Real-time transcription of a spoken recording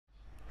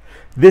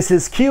This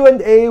is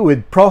Q&A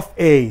with Prof.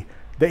 A,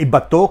 the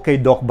Iba To Kay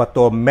Doc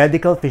Bato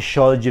Medical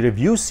Physiology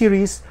Review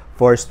Series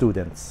for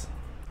students.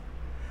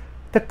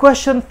 The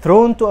question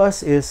thrown to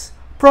us is,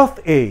 Prof.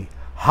 A,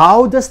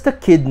 how does the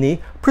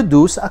kidney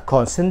produce a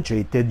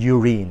concentrated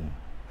urine?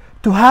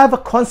 To have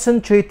a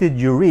concentrated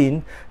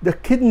urine, the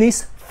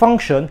kidneys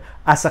function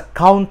as a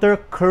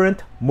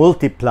countercurrent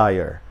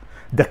multiplier.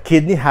 The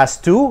kidney has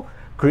to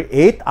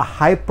create a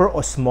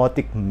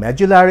hyperosmotic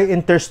medullary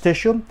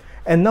interstitium,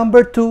 and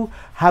number two,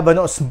 have an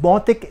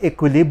osmotic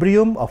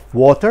equilibrium of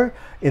water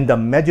in the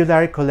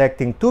medullary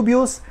collecting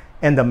tubules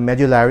and the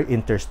medullary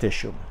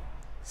interstitium.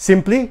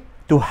 Simply,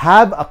 to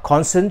have a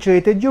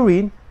concentrated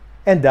urine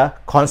and a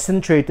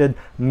concentrated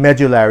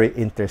medullary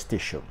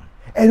interstitium.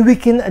 And we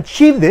can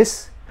achieve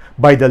this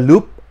by the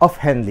loop of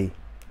Henle.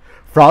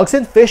 Frogs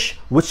and fish,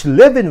 which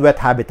live in wet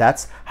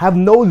habitats, have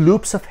no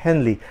loops of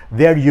Henle.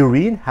 Their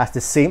urine has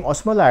the same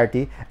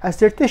osmolarity as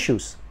their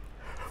tissues.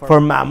 For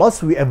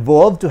mammals, we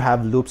evolved to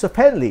have loops of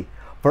Henle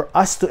for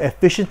us to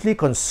efficiently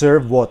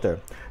conserve water.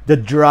 The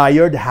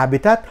drier the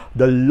habitat,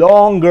 the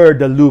longer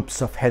the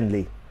loops of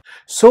Henle.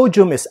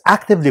 Sodium is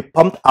actively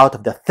pumped out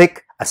of the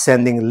thick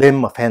ascending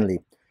limb of Henle.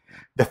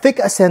 The thick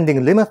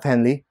ascending limb of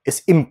Henle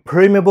is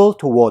impermeable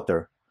to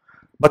water.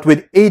 But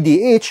with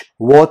ADH,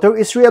 water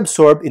is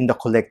reabsorbed in the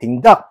collecting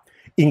duct,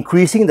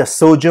 increasing the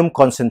sodium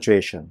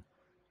concentration.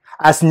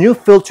 As new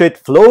filtrate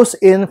flows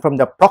in from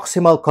the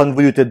proximal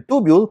convoluted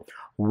tubule,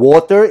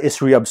 water is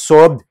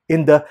reabsorbed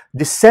in the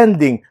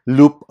descending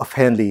loop of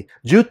Henle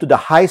due to the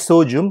high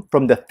sodium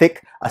from the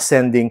thick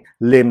ascending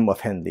limb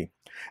of Henle.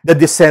 The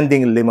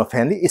descending limb of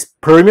Henle is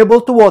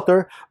permeable to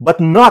water but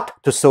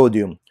not to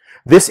sodium.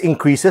 This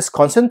increases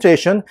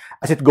concentration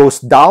as it goes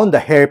down the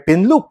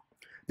hairpin loop.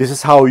 This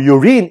is how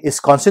urine is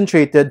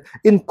concentrated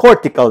in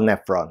cortical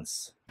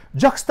nephrons.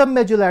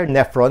 Juxtamedullary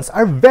nephrons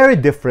are very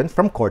different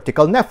from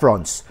cortical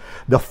nephrons.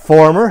 The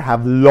former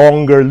have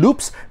longer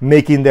loops,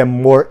 making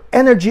them more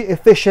energy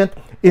efficient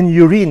in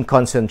urine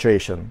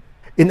concentration.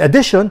 In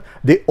addition,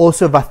 they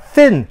also have a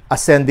thin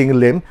ascending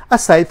limb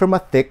aside from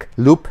a thick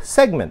loop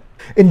segment.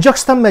 In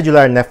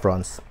juxtamedullary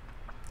nephrons,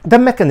 the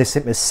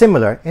mechanism is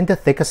similar in the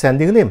thick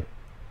ascending limb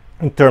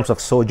in terms of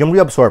sodium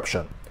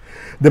reabsorption.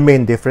 The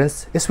main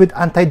difference is with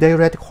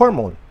antidiuretic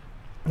hormone.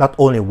 Not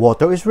only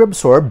water is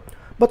reabsorbed,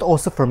 but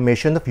also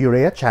formation of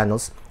urea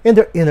channels in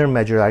their inner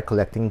medullary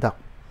collecting duct.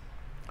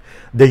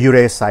 The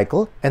urea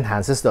cycle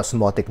enhances the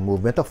osmotic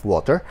movement of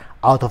water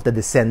out of the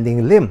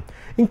descending limb,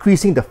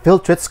 increasing the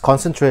filtrate's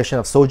concentration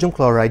of sodium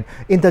chloride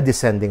in the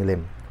descending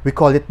limb. We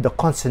call it the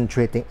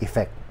concentrating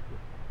effect.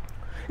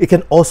 It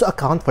can also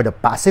account for the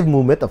passive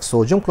movement of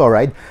sodium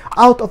chloride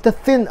out of the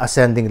thin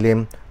ascending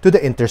limb to the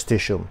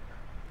interstitium,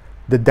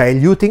 the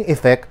diluting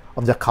effect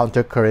of the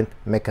countercurrent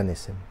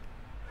mechanism.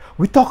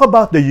 We talk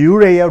about the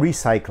urea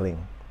recycling.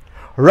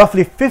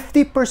 Roughly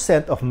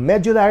 50% of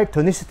medullary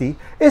tonicity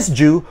is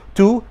due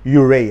to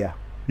urea.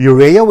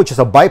 Urea, which is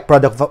a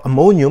byproduct of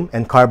ammonium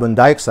and carbon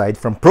dioxide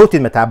from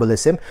protein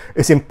metabolism,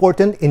 is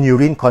important in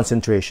urine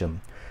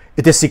concentration.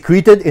 It is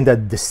secreted in the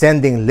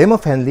descending limb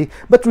of Henle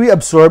but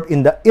reabsorbed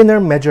in the inner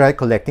medullary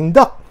collecting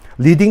duct,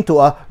 leading to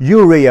a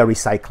urea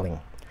recycling.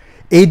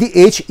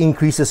 ADH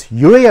increases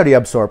urea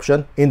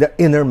reabsorption in the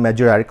inner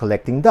medullary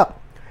collecting duct.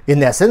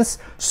 In essence,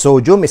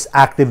 sodium is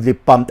actively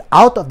pumped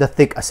out of the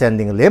thick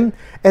ascending limb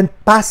and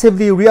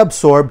passively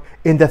reabsorbed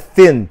in the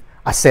thin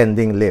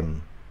ascending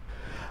limb.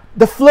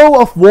 The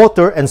flow of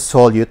water and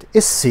solute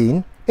is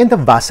seen in the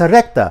vasa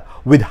recta,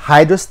 with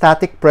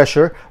hydrostatic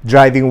pressure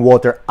driving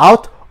water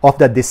out of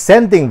the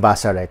descending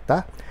vasa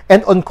recta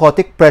and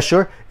oncotic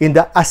pressure in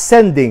the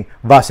ascending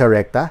vasa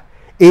recta,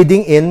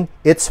 aiding in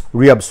its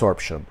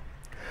reabsorption.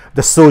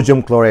 The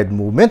sodium chloride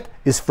movement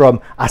is from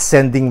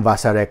ascending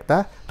vasa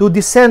recta to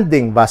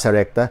descending vasa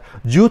recta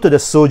due to the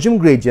sodium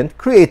gradient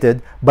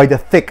created by the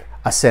thick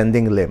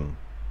ascending limb.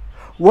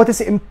 What is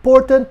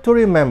important to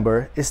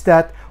remember is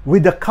that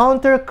with the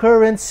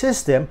countercurrent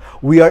system,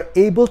 we are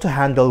able to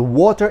handle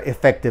water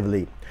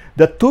effectively.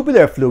 The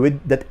tubular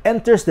fluid that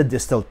enters the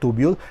distal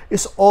tubule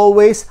is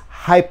always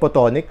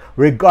hypotonic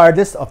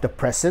regardless of the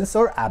presence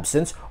or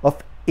absence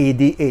of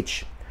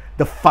ADH.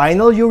 The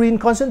final urine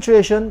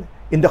concentration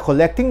in the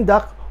collecting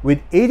duct with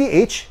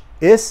ADH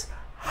is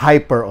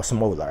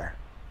hyperosmolar.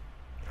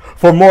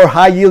 For more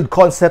high-yield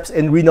concepts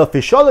in renal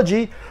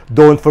physiology,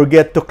 don't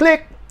forget to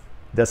click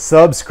the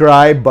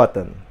subscribe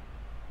button.